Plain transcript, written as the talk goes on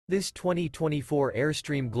This 2024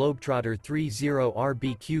 Airstream Globetrotter 3.0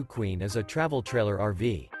 RBQ Queen is a travel trailer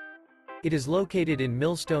RV. It is located in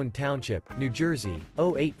Millstone Township, New Jersey,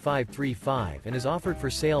 08535 and is offered for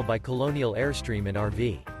sale by Colonial Airstream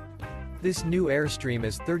RV. This new Airstream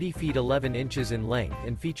is 30 feet 11 inches in length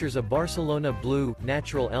and features a Barcelona Blue,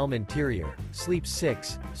 natural elm interior, sleep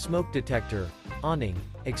 6, smoke detector, awning,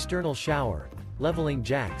 external shower, leveling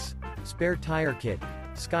jacks, spare tire kit,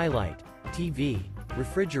 skylight, TV,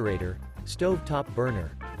 refrigerator, stove-top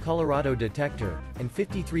burner, Colorado Detector, and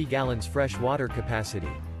 53 gallons fresh water capacity.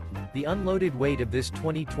 The unloaded weight of this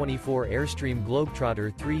 2024 Airstream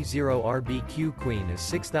Globetrotter 3.0 RBQ Queen is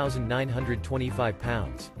 6,925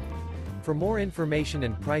 pounds. For more information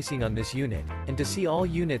and pricing on this unit, and to see all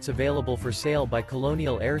units available for sale by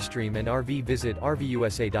Colonial Airstream RV, visit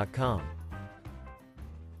RVUSA.com.